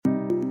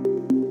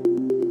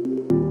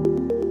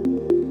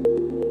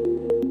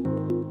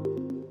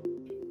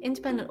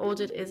Independent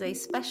Audit is a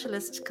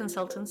specialist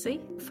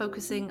consultancy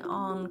focusing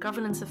on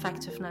governance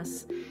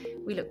effectiveness.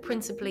 We look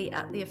principally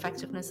at the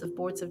effectiveness of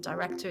boards of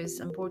directors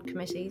and board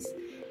committees.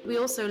 We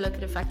also look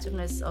at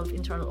effectiveness of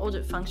internal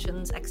audit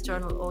functions,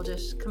 external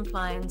audit,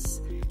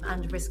 compliance,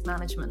 and risk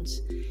management.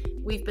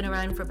 We've been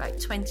around for about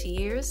 20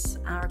 years.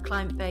 Our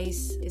client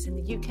base is in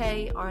the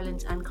UK,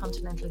 Ireland, and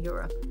continental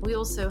Europe. We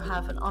also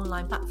have an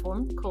online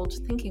platform called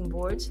Thinking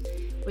Board,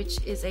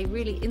 which is a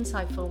really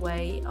insightful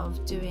way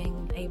of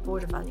doing a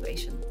board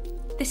evaluation.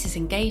 This is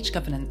Engage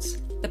Governance,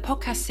 the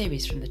podcast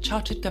series from the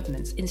Chartered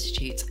Governance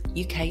Institute,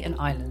 UK and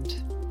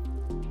Ireland.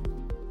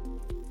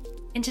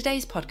 In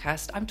today's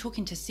podcast, I'm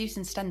talking to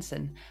Susan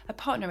Stenson, a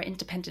partner at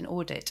Independent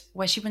Audit,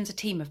 where she runs a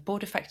team of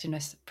board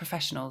effectiveness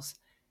professionals.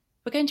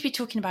 We're going to be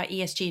talking about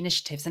ESG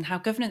initiatives and how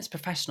governance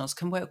professionals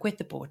can work with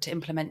the board to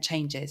implement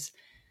changes.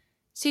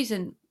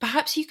 Susan,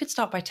 perhaps you could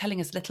start by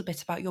telling us a little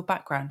bit about your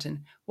background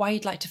and why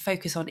you'd like to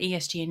focus on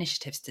ESG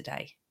initiatives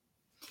today.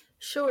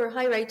 Sure.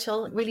 Hi,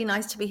 Rachel. Really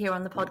nice to be here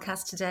on the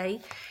podcast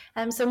today.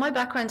 So my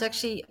background,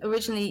 actually,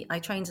 originally I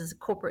trained as a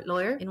corporate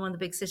lawyer in one of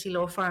the big city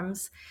law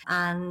firms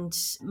and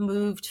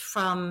moved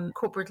from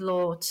corporate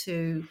law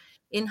to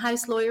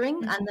in-house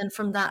lawyering, and then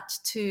from that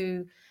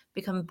to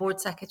become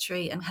board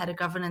secretary and head of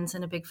governance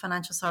in a big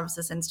financial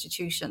services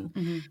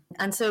institution.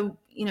 And so,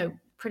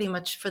 pretty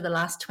much for the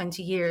last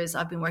 20 years,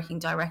 I've been working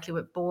directly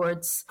with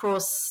boards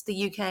across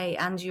the UK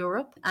and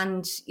Europe,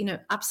 and,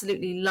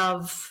 absolutely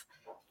love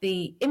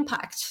the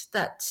impact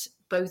that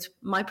both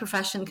my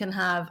profession can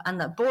have and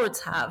that boards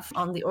have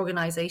on the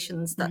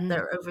organizations that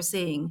they're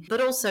overseeing,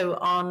 but also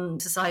on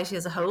society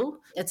as a whole.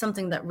 It's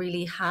something that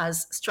really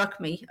has struck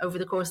me over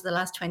the course of the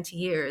last 20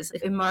 years.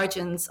 The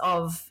emergence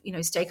of,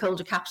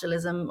 stakeholder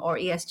capitalism or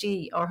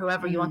ESG or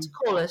however you want to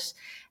call it,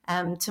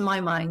 to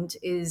my mind,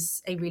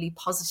 is a really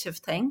positive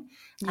thing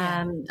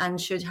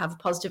and should have a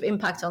positive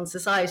impact on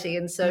society.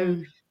 And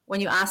so when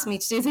you ask me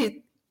to do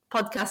the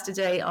podcast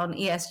today on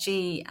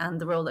ESG and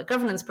the role that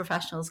governance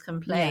professionals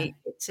can play,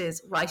 it is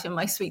right in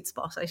my sweet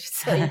spot, I should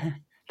say.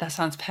 That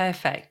sounds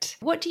perfect.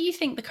 What do you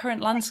think the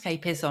current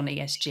landscape is on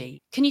ESG?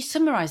 Can you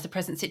summarise the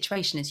present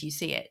situation as you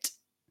see it?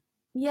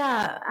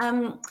 Yeah.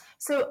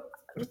 So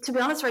to be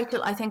honest,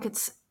 Rachel, I think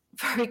it's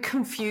very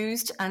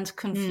confused and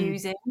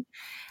confusing.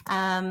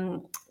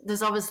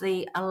 There's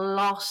obviously a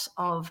lot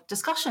of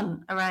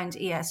discussion around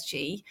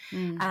ESG,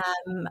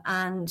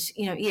 and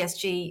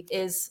ESG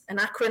is an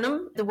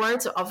acronym. The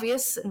words are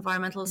obvious: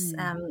 environmental,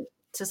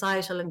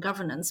 societal, and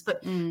governance. But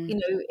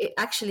it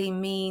actually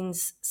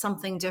means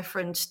something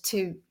different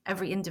to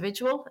every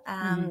individual,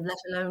 let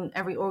alone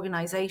every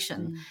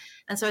organisation.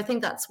 And so I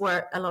think that's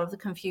where a lot of the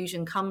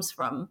confusion comes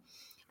from.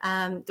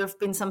 There have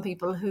been some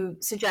people who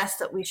suggest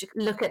that we should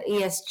look at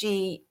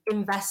ESG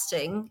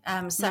investing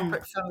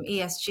separate from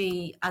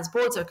ESG as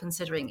boards are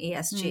considering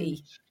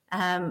ESG,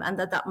 and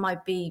that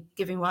might be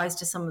giving rise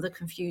to some of the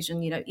confusion.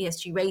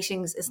 ESG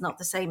ratings is not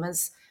the same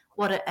as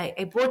what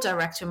a board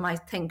director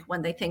might think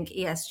when they think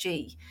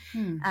ESG.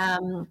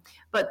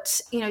 But,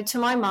 to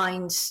my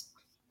mind,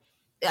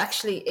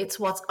 actually, it's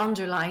what's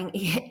underlying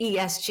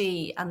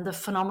ESG and the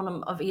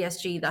phenomenon of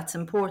ESG that's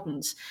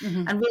important.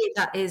 And really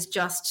that is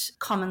just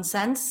common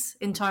sense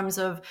in terms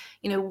of,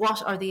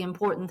 what are the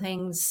important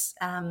things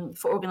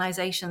for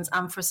organizations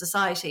and for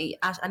society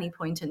at any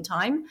point in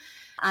time.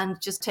 And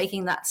just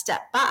taking that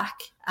step back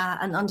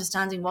and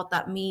understanding what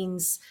that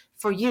means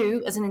for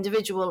you as an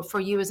individual, for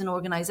you as an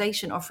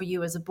organization, or for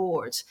you as a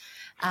board.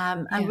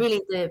 And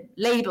really the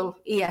label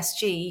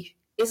ESG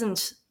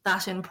isn't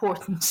that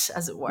important,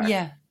 as it were.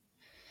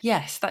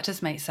 Yes, that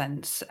does make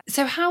sense.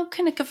 So how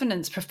can a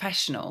governance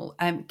professional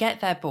get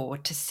their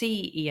board to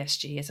see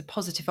ESG as a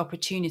positive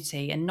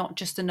opportunity and not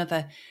just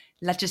another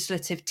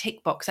legislative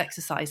tick box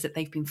exercise that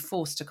they've been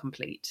forced to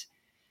complete?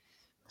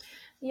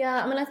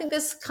 Yeah, I think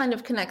this kind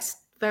of connects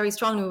very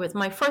strongly with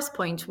my first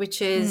point,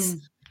 which is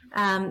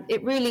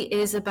it really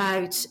is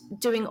about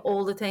doing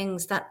all the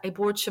things that a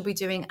board should be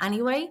doing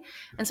anyway.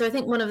 And so I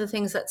think one of the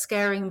things that's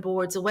scaring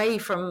boards away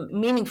from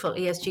meaningful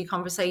ESG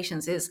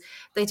conversations is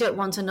they don't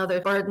want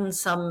another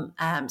burdensome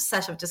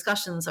set of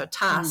discussions or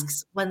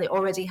tasks when they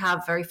already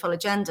have very full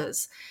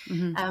agendas.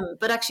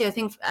 But actually, I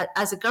think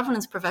as a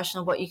governance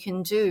professional, what you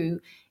can do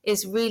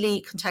is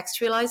really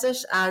contextualize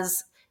it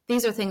as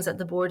these are things that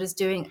the board is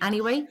doing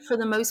anyway, for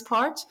the most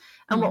part.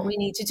 And what we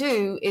need to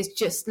do is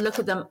just look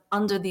at them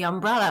under the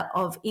umbrella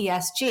of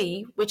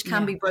ESG, which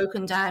can be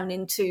broken down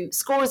into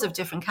scores of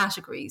different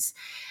categories.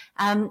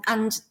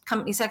 And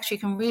company secretary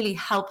can really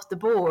help the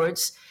board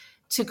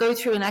to go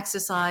through an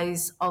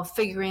exercise of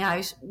figuring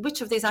out which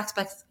of these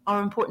aspects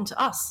are important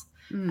to us.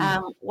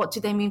 What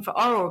do they mean for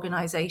our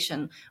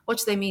organisation? What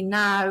do they mean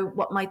now?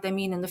 What might they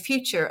mean in the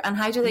future? And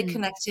how do they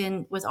connect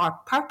in with our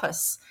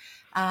purpose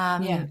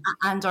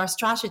and our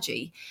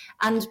strategy?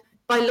 And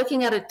by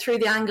looking at it through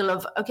the angle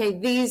of, okay,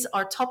 these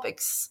are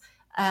topics,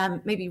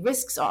 maybe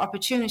risks or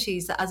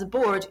opportunities that as a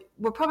board,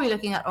 we're probably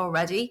looking at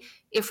already.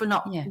 If we're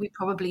not, we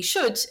probably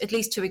should, at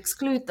least to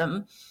exclude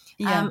them.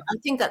 I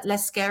think that's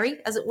less scary,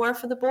 as it were,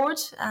 for the board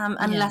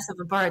and less of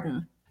a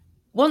burden.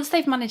 Once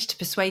they've managed to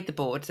persuade the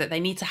board that they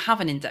need to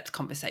have an in-depth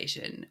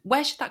conversation,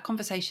 where should that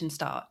conversation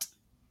start?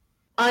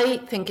 I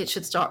think it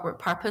should start with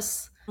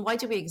purpose. Why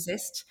do we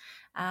exist?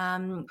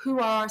 Who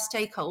are our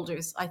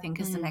stakeholders, I think,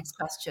 is the next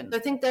question. So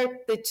I think they're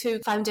the two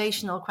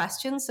foundational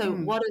questions. So,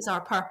 what is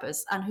our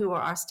purpose and who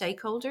are our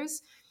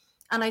stakeholders?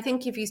 And I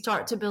think if you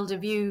start to build a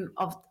view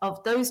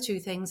of those two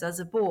things as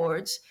a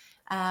board,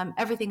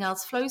 everything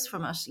else flows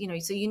from it. So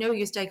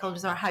your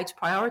stakeholders are, how to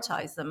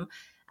prioritize them,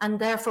 and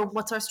therefore,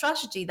 what's our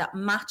strategy that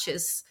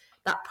matches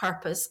that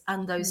purpose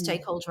and those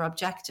stakeholder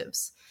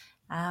objectives.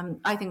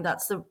 I think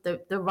that's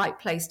the right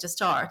place to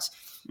start.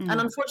 And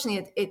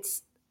unfortunately,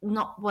 it's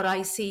not what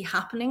I see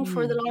happening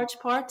for the large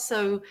part.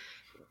 So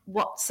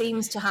what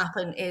seems to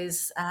happen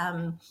is,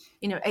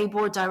 a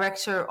board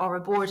director or a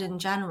board in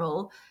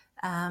general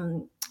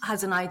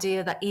has an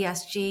idea that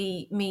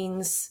ESG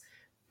means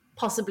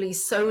possibly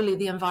solely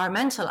the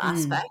environmental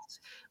aspect,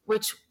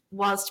 which,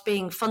 whilst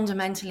being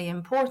fundamentally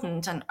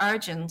important and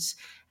urgent,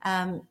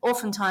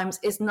 oftentimes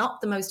is not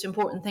the most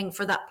important thing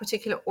for that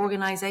particular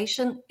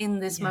organization in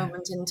this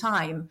moment in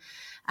time.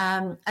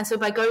 And so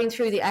by going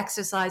through the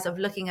exercise of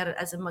looking at it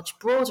as a much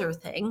broader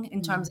thing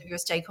in terms of your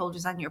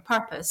stakeholders and your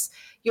purpose,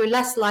 you're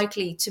less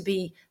likely to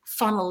be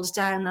funneled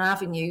down an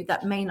avenue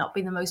that may not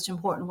be the most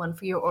important one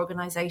for your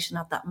organization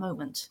at that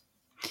moment.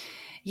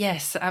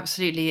 Yes,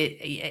 absolutely.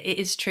 It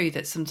is true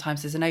that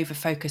sometimes there's an over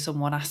focus on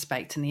one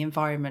aspect and the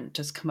environment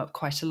does come up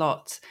quite a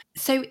lot.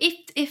 So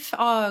if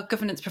our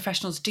governance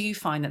professionals do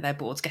find that their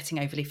board's getting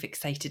overly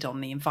fixated on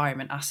the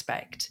environment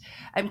aspect,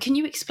 can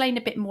you explain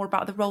a bit more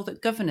about the role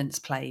that governance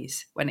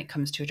plays when it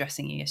comes to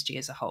addressing ESG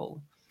as a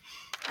whole?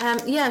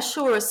 Yeah,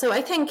 sure. So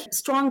I think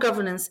strong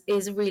governance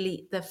is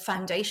really the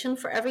foundation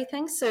for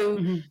everything. So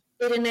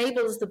it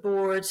enables the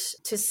board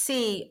to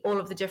see all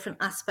of the different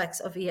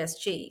aspects of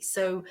ESG.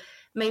 So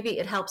maybe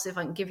it helps if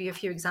I can give you a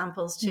few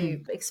examples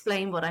to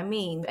explain what I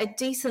mean. A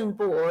decent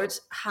board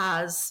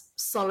has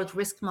solid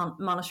risk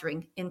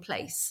monitoring in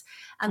place.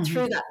 And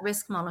through that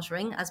risk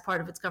monitoring, as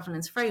part of its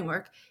governance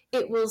framework,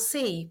 it will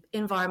see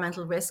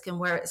environmental risk and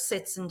where it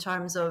sits in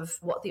terms of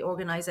what the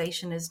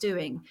organization is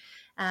doing.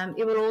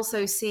 It will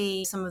also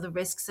see some of the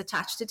risks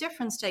attached to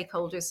different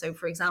stakeholders. So,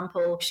 for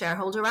example,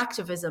 shareholder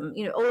activism,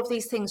 all of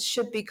these things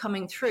should be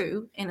coming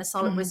through in a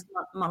solid risk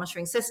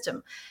monitoring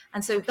system.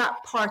 And so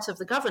that part of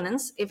the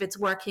governance, if it's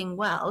working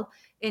well,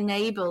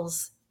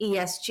 enables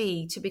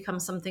ESG to become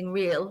something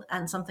real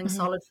and something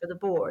solid for the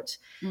board.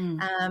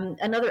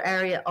 Another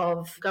area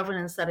of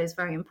governance that is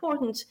very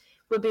important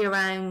will be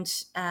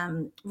around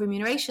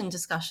remuneration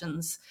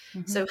discussions.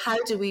 So how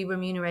do we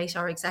remunerate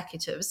our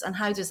executives, and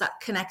how does that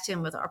connect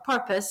in with our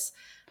purpose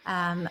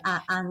and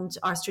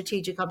our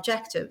strategic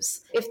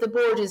objectives? If the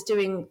board is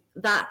doing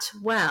that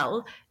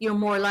well, you're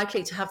more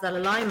likely to have that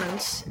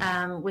alignment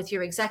with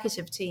your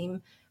executive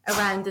team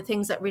around the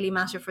things that really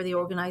matter for the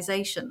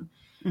organization.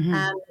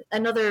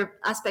 Another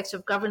aspect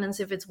of governance,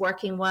 if it's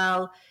working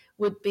well,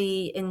 would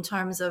be in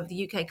terms of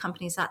the UK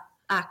Companies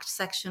Act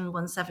Section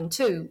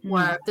 172,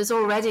 where there's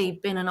already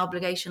been an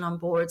obligation on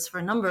boards for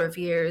a number of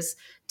years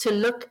to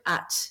look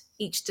at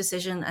each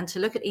decision and to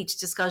look at each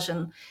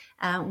discussion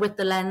with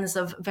the lens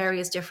of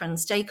various different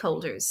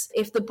stakeholders.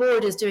 If the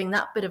board is doing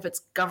that bit of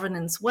its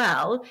governance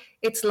well,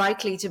 it's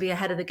likely to be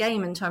ahead of the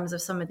game in terms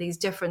of some of these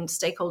different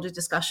stakeholder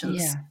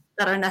discussions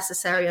that are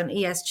necessary on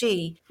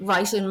ESG.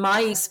 Right in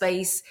my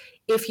space,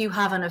 if you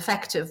have an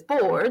effective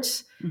board,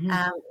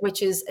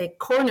 which is a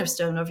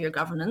cornerstone of your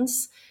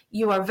governance,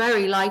 you are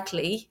very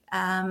likely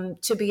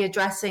to be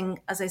addressing,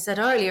 as I said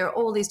earlier,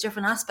 all these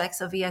different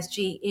aspects of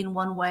ESG in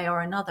one way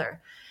or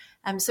another.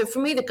 So for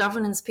me, the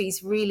governance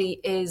piece really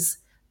is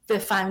the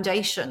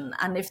foundation.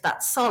 And if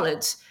that's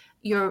solid,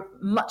 you're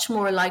much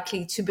more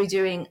likely to be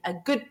doing a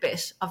good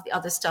bit of the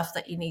other stuff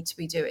that you need to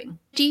be doing.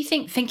 Do you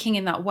think thinking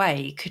in that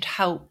way could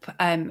help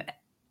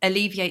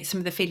alleviate some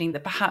of the feeling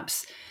that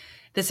perhaps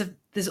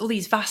there's all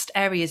these vast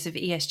areas of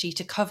ESG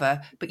to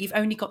cover, but you've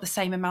only got the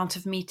same amount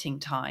of meeting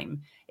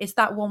time? Is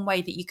that one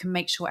way that you can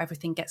make sure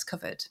everything gets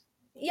covered?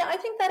 Yeah, I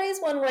think that is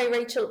one way,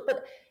 Rachel,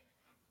 but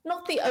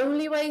not the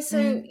only way.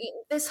 So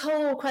this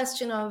whole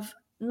question of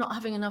not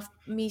having enough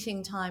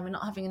meeting time and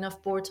not having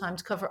enough board time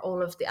to cover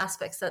all of the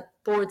aspects that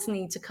boards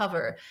need to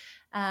cover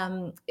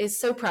is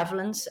so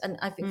prevalent. And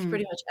I think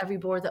pretty much every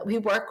board that we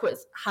work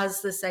with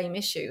has the same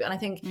issue. And I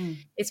think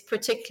it's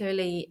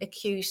particularly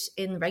acute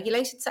in the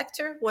regulated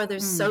sector, where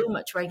there's so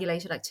much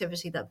regulated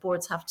activity that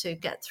boards have to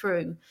get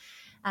through.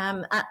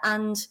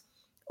 And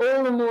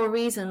all the more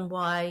reason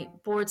why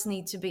boards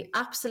need to be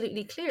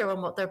absolutely clear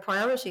on what their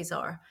priorities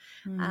are.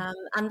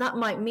 And that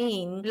might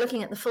mean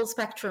looking at the full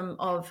spectrum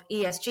of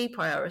ESG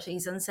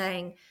priorities and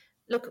saying,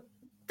 look,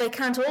 they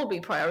can't all be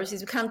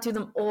priorities. We can't do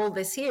them all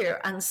this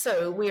year. And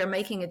so we are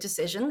making a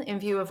decision in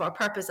view of our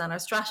purpose and our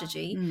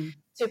strategy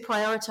to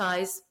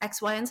prioritize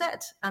X, Y, and Z.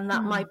 And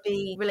that might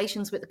be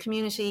relations with the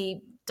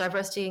community,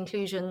 diversity,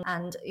 inclusion,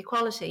 and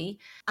equality,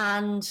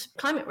 and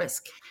climate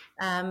risk,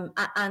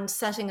 and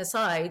setting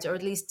aside, or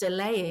at least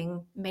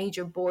delaying,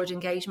 major board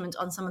engagement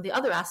on some of the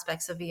other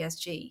aspects of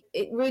ESG.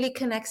 It really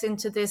connects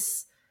into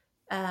this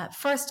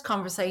first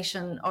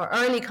conversation or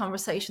early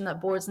conversation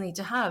that boards need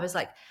to have is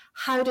like,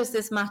 how does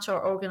this match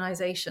our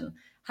organization?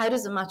 How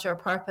does it match our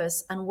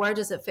purpose? And where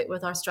does it fit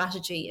with our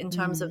strategy in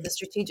terms of the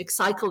strategic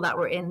cycle that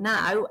we're in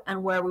now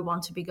and where we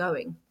want to be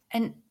going?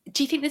 And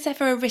do you think there's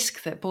ever a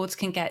risk that boards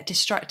can get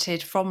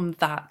distracted from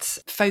that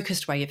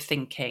focused way of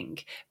thinking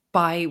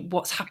by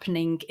what's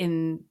happening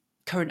in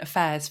current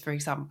affairs, for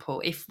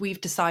example? If we've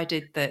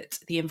decided that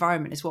the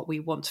environment is what we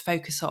want to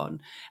focus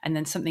on, and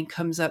then something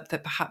comes up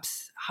that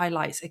perhaps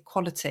highlights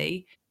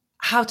equality,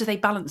 how do they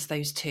balance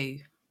those two?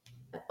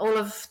 All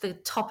of the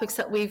topics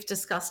that we've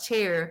discussed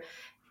here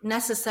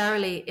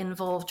necessarily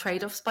involve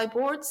trade-offs by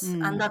boards,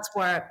 and that's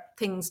where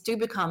things do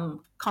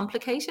become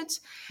complicated.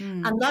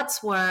 And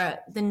that's where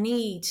the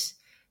need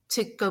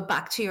to go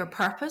back to your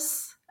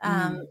purpose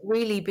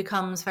really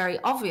becomes very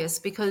obvious,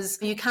 because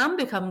you can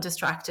become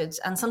distracted,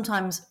 and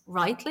sometimes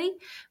rightly,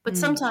 but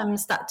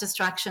sometimes that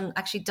distraction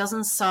actually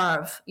doesn't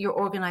serve your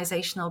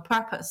organizational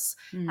purpose.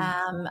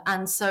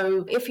 And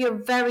so if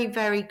you're very,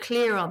 very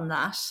clear on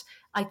that,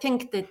 I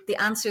think that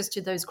the answers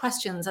to those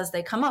questions as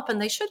they come up,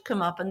 and they should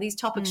come up, and these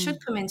topics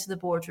should come into the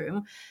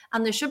boardroom,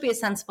 and there should be a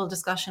sensible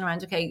discussion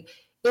around, okay,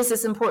 is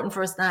this important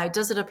for us now?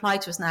 Does it apply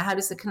to us now? How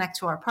does it connect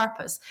to our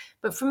purpose?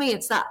 But for me,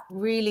 it's that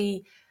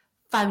really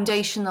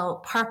foundational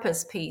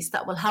purpose piece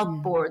that will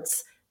help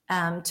boards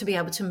to be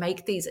able to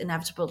make these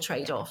inevitable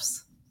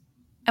trade-offs.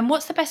 And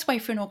what's the best way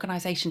for an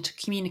organisation to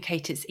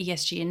communicate its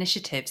ESG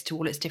initiatives to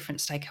all its different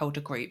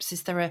stakeholder groups?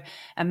 Is there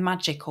a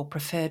magic or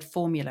preferred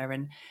formula?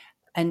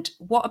 And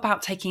what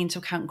about taking into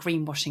account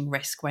greenwashing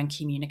risk when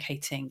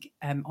communicating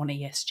on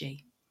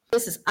ESG?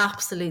 This is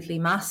absolutely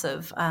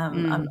massive.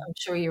 I'm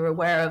sure you're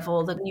aware of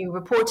all the new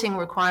reporting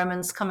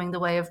requirements coming the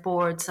way of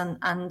boards,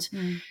 and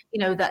you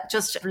know, that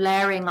just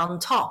layering on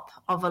top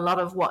of a lot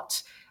of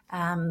what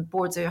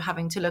boards are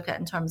having to look at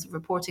in terms of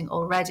reporting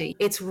already.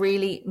 It's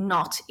really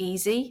not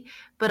easy,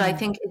 but I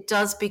think it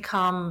does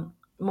become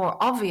more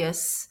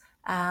obvious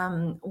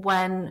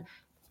when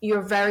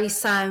you're very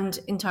sound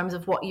in terms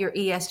of what your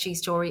ESG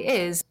story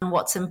is and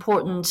what's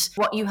important.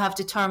 What you have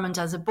determined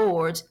as a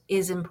board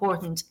is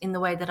important in the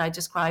way that I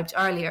described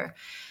earlier,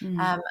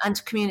 and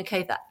to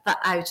communicate that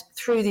out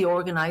through the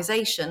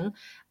organisation,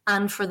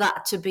 and for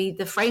that to be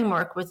the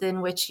framework within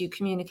which you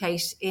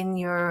communicate in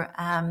your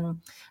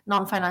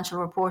non-financial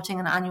reporting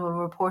and annual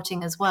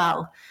reporting as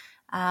well.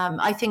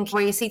 I think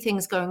where you see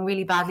things going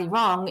really badly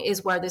wrong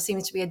is where there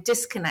seems to be a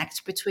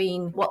disconnect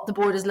between what the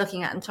board is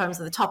looking at in terms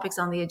of the topics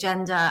on the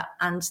agenda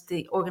and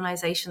the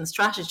organisation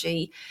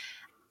strategy,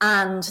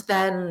 and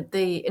then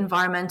the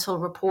environmental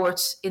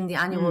report in the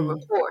annual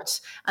report.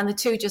 And the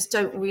two just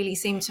don't really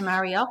seem to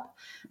marry up.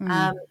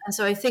 And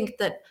so I think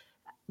that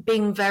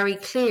being very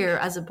clear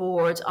as a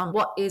board on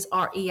what is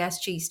our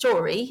ESG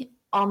story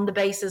on the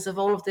basis of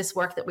all of this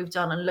work that we've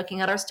done, and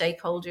looking at our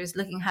stakeholders,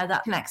 looking how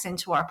that connects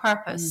into our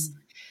purpose,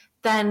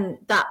 then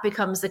that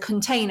becomes the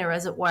container,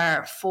 as it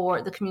were,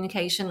 for the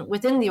communication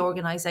within the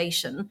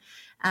organization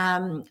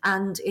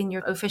and in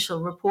your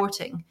official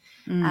reporting.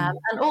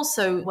 And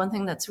also, one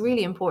thing that's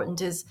really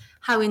important is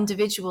how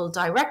individual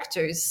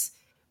directors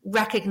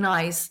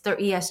recognize their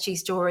ESG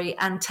story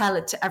and tell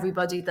it to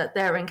everybody that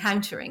they're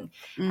encountering.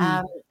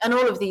 And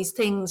all of these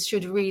things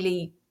should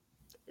really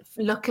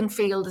look and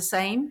feel the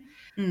same.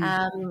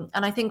 And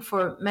I think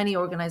for many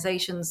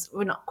organizations,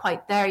 we're not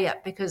quite there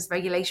yet, because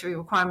regulatory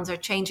requirements are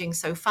changing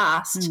so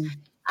fast,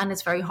 and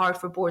it's very hard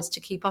for boards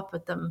to keep up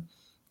with them.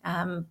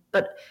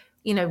 But,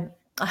 you know,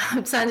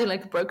 I'm sounding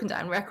like a broken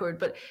down record,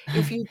 but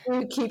if you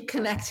do keep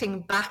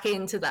connecting back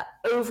into that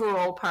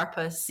overall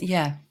purpose,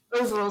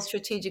 overall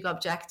strategic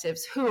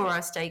objectives, who are our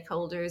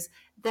stakeholders,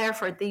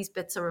 therefore these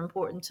bits are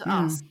important to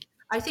us,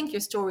 I think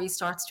your story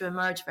starts to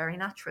emerge very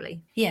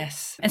naturally.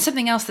 Yes. And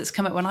something else that's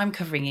come up when I'm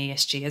covering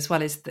ESG as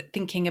well is that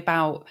thinking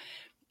about,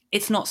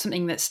 it's not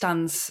something that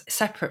stands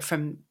separate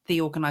from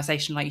the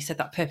organisation, like you said,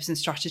 that purpose and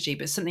strategy,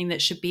 but something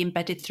that should be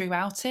embedded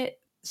throughout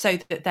it, so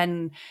that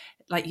then,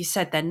 like you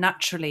said, they're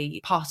naturally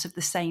part of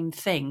the same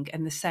thing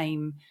and the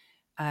same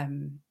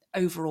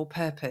overall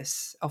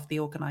purpose of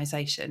the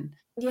organisation.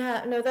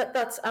 Yeah, no,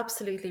 that's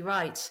absolutely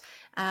right.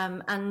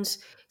 And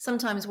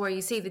sometimes where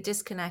you see the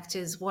disconnect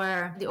is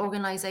where the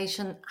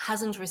organisation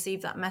hasn't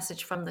received that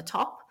message from the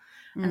top.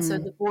 And so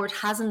the board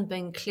hasn't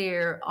been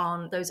clear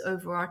on those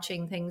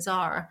overarching things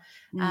are.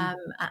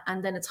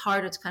 And then it's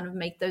harder to kind of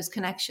make those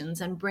connections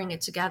and bring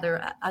it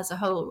together as a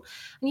whole.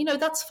 And, you know,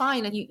 that's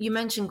fine. And you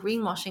mentioned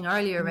greenwashing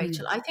earlier,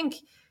 Rachel. I think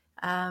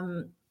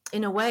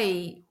in a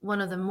way, one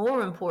of the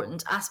more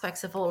important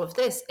aspects of all of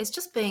this is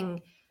just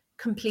being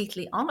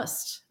completely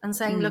honest and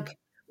saying, look,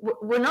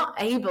 we're not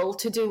able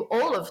to do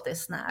all of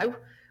this now.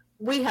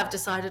 We have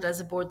decided as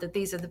a board that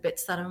these are the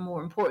bits that are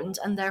more important,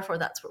 and therefore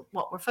that's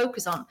what we're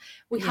focused on.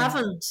 We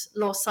haven't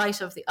lost sight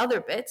of the other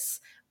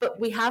bits, but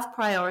we have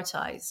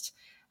prioritized.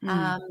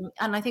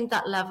 And I think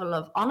that level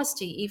of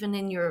honesty, even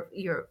in your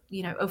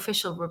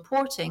official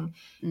reporting,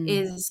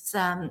 is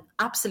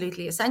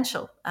absolutely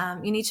essential.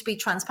 You need to be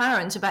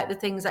transparent about the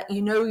things that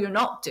you're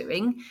not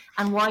doing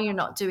and why you're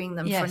not doing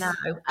them for now,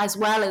 Yes. as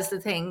well as the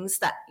things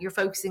that you're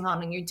focusing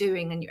on and you're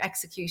doing and you're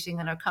executing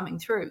and are coming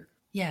through.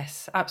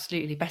 Yes,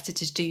 absolutely. Better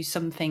to do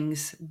some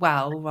things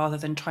well rather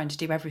than trying to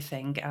do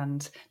everything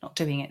and not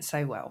doing it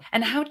so well.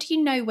 And how do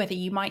you know whether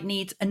you might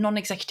need a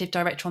non-executive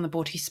director on the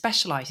board who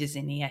specialises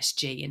in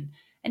ESG?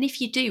 And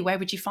if you do, where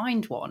would you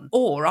find one?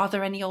 Or are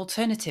there any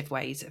alternative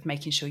ways of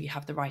making sure you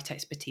have the right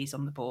expertise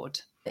on the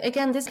board?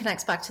 Again, this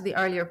connects back to the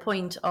earlier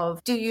point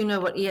of, do you know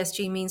what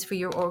ESG means for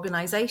your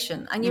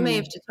organization? And you may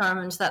have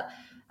determined that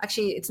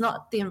actually it's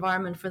not the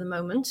environment for the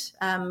moment,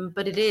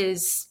 but it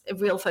is a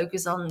real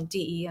focus on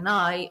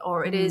DE&I,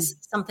 or it is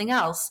something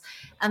else.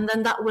 And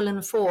then that will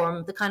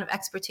inform the kind of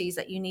expertise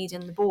that you need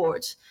in the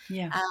board.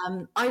 Yeah.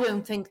 I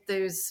don't think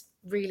there's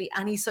really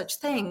any such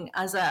thing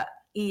as an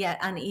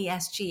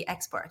ESG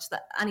expert,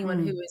 that anyone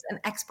who is an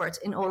expert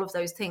in all of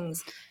those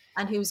things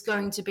and who's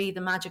going to be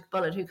the magic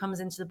bullet who comes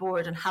into the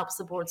board and helps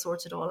the board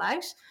sort it all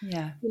out.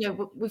 Yeah.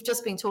 We've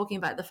just been talking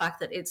about the fact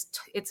that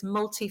it's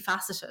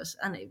multifaceted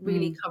and it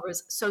really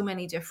covers so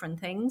many different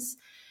things.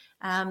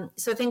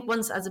 So I think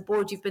once as a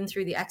board you've been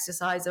through the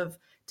exercise of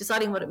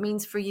deciding what it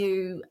means for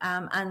you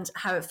and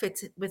how it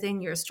fits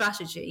within your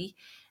strategy,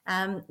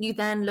 you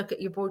then look at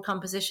your board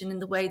composition in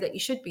the way that you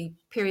should be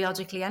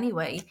periodically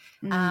anyway,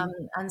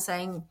 and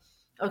saying,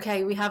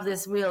 okay, we have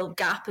this real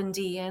gap in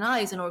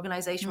DE&I as an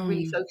organisation. We're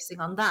really focusing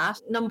on that.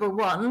 Number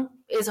one,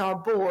 is our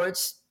board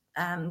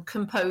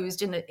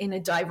composed in a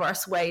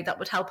diverse way that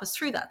would help us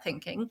through that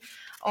thinking?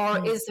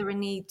 Or is there a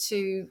need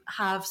to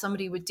have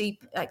somebody with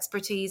deep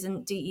expertise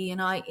in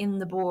DE&I in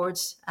the board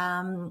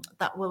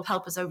that will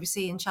help us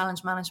oversee and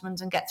challenge management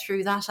and get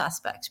through that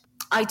aspect?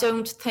 I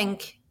don't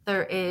think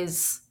there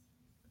is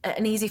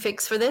an easy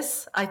fix for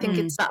this. I think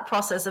it's that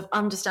process of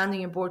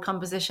understanding your board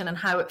composition and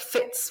how it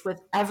fits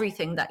with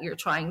everything that you're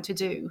trying to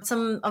do.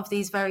 Some of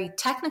these very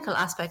technical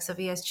aspects of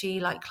ESG,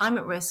 like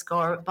climate risk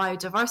or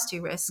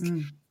biodiversity risk,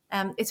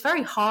 it's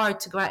very hard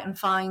to go out and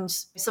find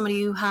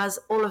somebody who has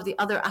all of the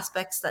other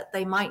aspects that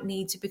they might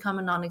need to become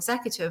a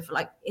non-executive,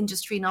 like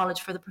industry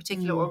knowledge for the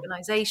particular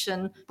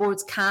organization.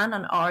 Boards can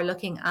and are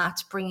looking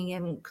at bringing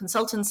in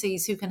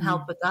consultancies who can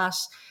help with that.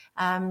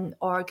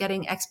 Or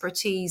getting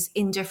expertise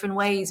in different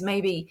ways,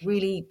 maybe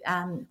really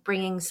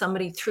bringing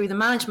somebody through the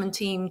management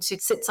team to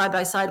sit side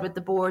by side with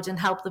the board and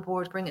help the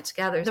board bring it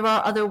together. There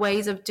are other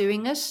ways of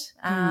doing it.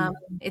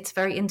 It's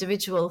very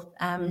individual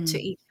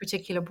to each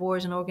particular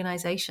board and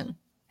organisation.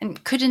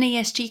 And could an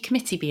ESG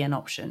committee be an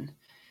option?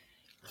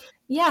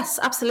 Yes,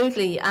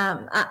 absolutely.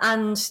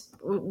 And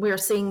we're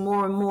seeing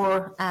more and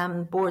more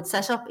boards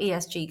set up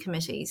ESG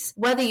committees.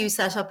 Whether you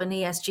set up an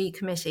ESG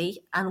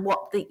committee and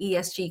what the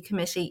ESG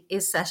committee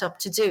is set up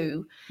to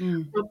do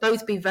will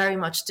both be very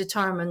much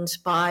determined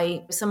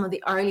by some of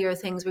the earlier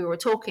things we were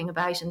talking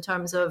about in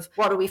terms of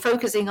what are we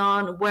focusing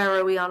on, where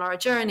are we on our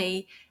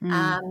journey,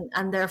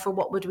 and therefore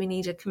what would we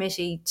need a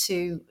committee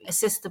to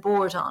assist the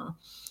board on.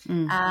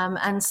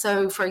 And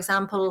so, for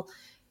example,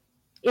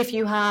 if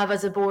you have,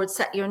 as a board,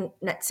 set your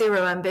net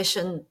zero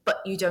ambition, but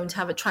you don't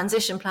have a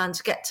transition plan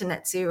to get to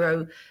net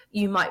zero,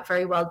 you might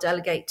very well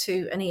delegate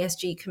to an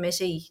ESG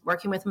committee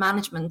working with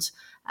management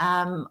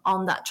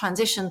on that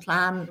transition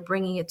plan,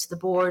 bringing it to the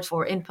board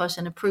for input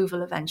and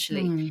approval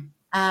eventually.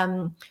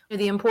 The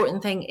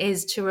important thing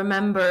is to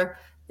remember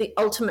the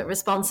ultimate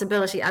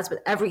responsibility, as with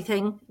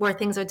everything where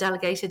things are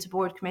delegated to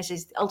board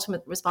committees, the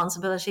ultimate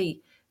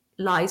responsibility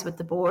lies with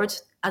the board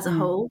as a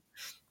whole.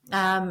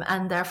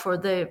 And therefore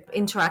the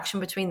interaction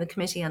between the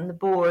committee and the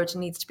board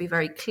needs to be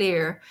very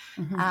clear.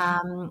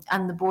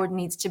 And the board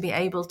needs to be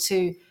able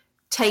to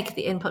take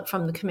the input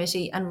from the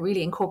committee and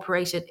really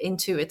incorporate it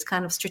into its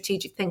kind of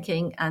strategic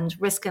thinking and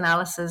risk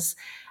analysis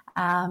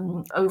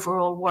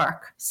overall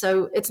work.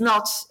 So it's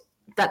not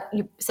that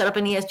you set up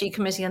an ESG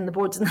committee and the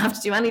board doesn't have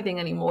to do anything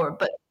anymore,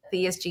 but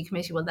the ESG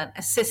committee will then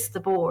assist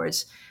the board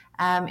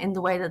in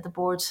the way that the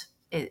board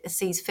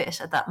sees fit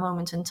at that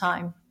moment in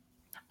time.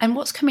 And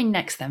what's coming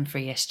next then for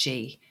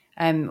ESG?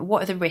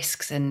 What are the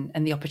risks and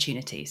the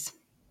opportunities?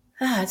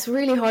 It's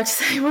really hard to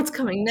say what's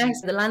coming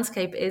next. The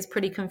landscape is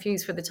pretty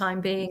confused for the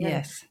time being.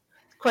 Yes. And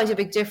quite a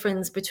big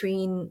difference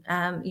between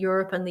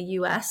Europe and the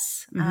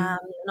US. And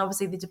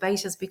obviously the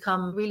debate has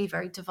become really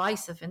very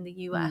divisive in the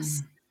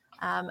US.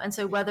 And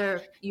so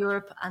whether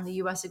Europe and the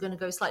US are going to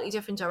go slightly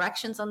different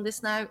directions on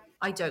this now,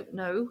 I don't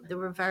know. There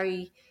were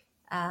very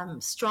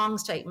strong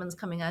statements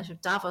coming out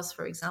of Davos,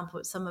 for example,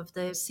 with some of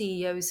the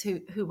CEOs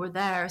who were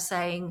there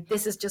saying,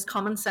 this is just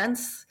common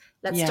sense.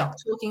 Let's stop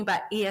talking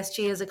about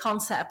ESG as a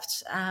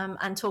concept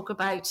and talk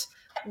about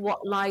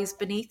what lies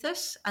beneath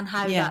it and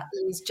how that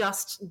is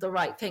just the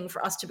right thing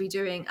for us to be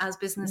doing as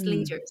business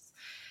leaders.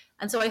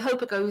 And so I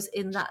hope it goes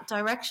in that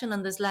direction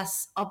and there's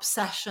less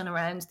obsession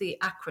around the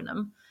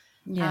acronym.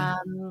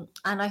 And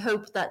I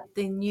hope that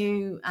the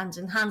new and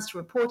enhanced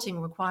reporting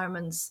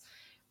requirements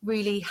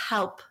really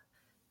help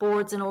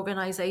boards and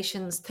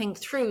organizations think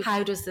through,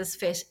 how does this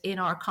fit in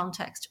our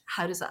context?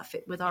 How does that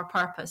fit with our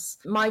purpose?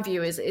 My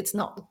view is it's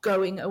not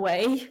going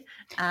away,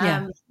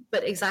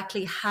 but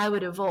exactly how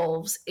it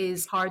evolves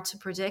is hard to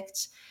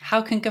predict.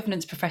 How can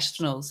governance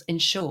professionals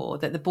ensure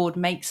that the board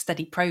makes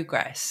steady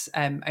progress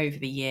over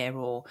the year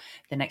or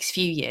the next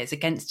few years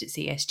against its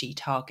ESG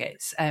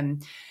targets?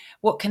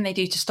 What can they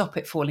do to stop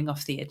it falling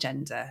off the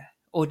agenda,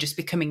 or just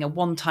becoming a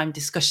one-time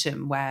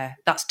discussion where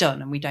that's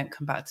done and we don't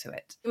come back to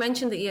it? You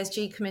mentioned the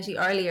ESG committee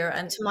earlier,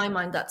 and to my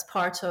mind, that's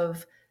part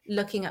of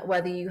looking at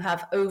whether you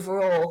have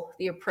overall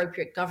the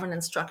appropriate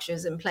governance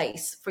structures in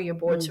place for your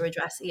board to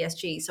address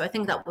ESG. So I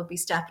think that would be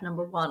step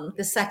number one.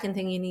 The second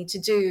thing you need to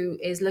do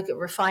is look at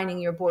refining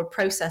your board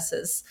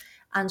processes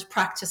and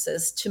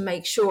practices to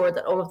make sure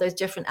that all of those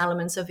different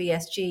elements of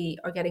ESG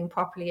are getting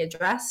properly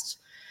addressed.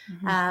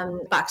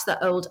 Back to that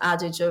old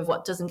adage of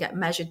what doesn't get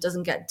measured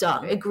doesn't get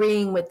done.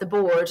 Agreeing with the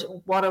board,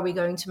 what are we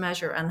going to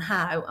measure and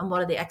how, and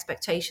what are the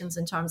expectations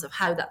in terms of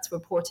how that's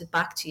reported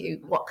back to you,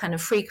 what kind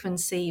of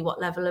frequency,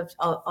 what level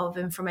of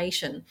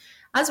information.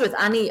 As with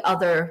any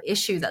other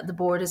issue that the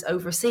board is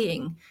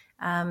overseeing,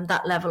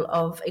 that level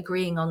of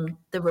agreeing on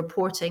the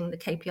reporting, the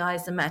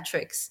KPIs, the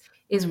metrics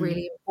is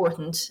really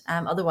important.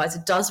 Otherwise,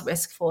 it does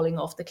risk falling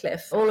off the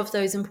cliff. All of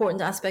those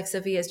important aspects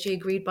of ESG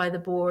agreed by the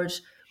board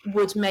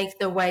would make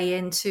their way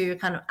into a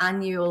kind of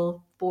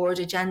annual board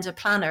agenda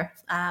planner.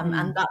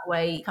 And that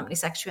way, company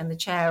secretary and the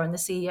chair and the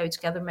CEO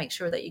together make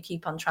sure that you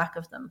keep on track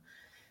of them.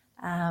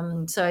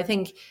 So I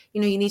think,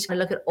 you need to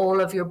look at all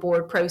of your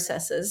board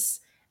processes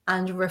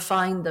and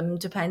refine them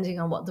depending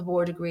on what the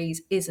board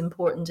agrees is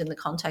important in the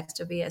context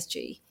of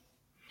ESG.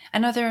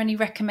 And are there any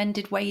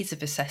recommended ways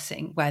of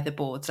assessing where the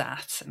board's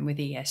at with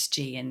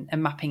ESG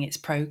and mapping its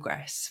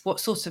progress? What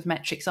sorts of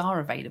metrics are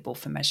available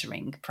for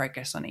measuring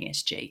progress on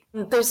ESG?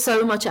 There's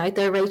so much out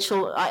there,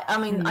 Rachel. I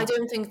mean, I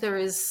don't think there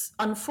is,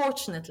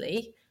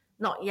 unfortunately,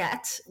 not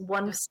yet,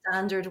 one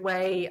standard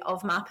way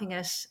of mapping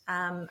it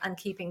and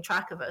keeping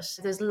track of it.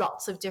 There's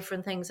lots of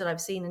different things that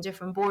I've seen in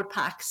different board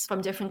packs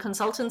from different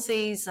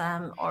consultancies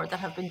or that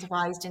have been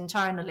devised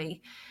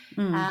internally.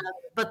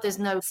 But there's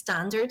no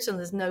standards and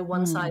there's no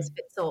one size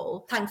fits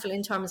all. Thankfully,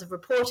 in terms of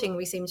reporting,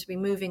 we seem to be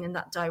moving in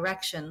that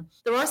direction.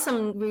 There are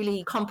some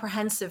really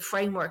comprehensive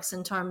frameworks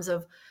in terms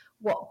of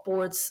what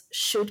boards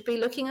should be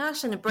looking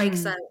at, and it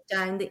breaks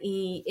down the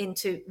E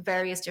into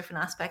various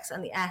different aspects,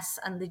 and the S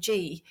and the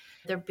G.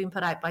 They've been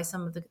put out by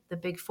some of the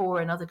big four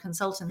and other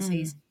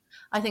consultancies.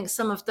 I think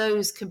some of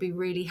those could be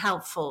really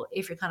helpful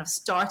if you're kind of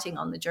starting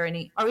on the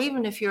journey, or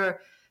even if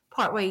you're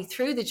partway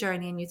through the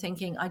journey and you're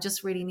thinking, I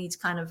just really need to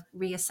kind of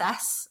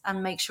reassess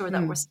and make sure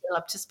that we're still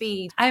up to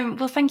speed.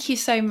 Well, thank you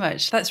so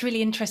much. That's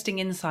really interesting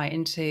insight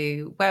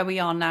into where we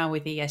are now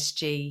with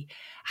ESG,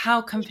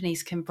 how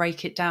companies can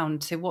break it down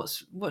to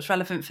what's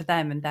relevant for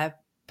them and their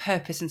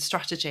purpose and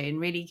strategy, and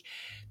really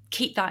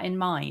keep that in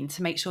mind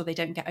to make sure they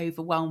don't get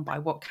overwhelmed by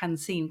what can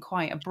seem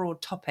quite a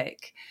broad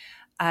topic.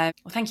 Well,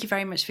 thank you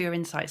very much for your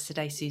insights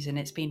today, Susan.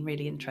 It's been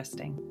really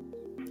interesting.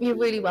 You're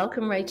really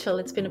welcome, Rachel.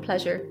 It's been a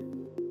pleasure.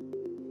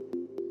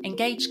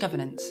 Engage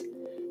Governance.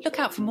 Look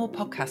out for more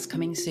podcasts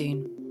coming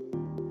soon.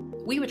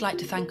 We would like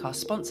to thank our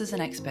sponsors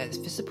and experts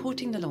for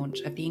supporting the launch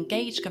of the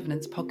Engage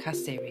Governance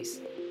podcast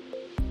series.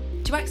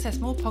 To access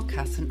more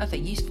podcasts and other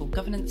useful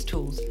governance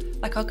tools,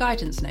 like our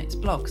guidance notes,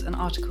 blogs and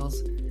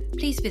articles,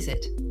 please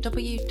visit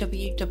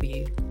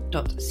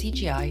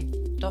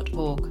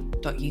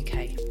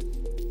www.cgi.org.uk.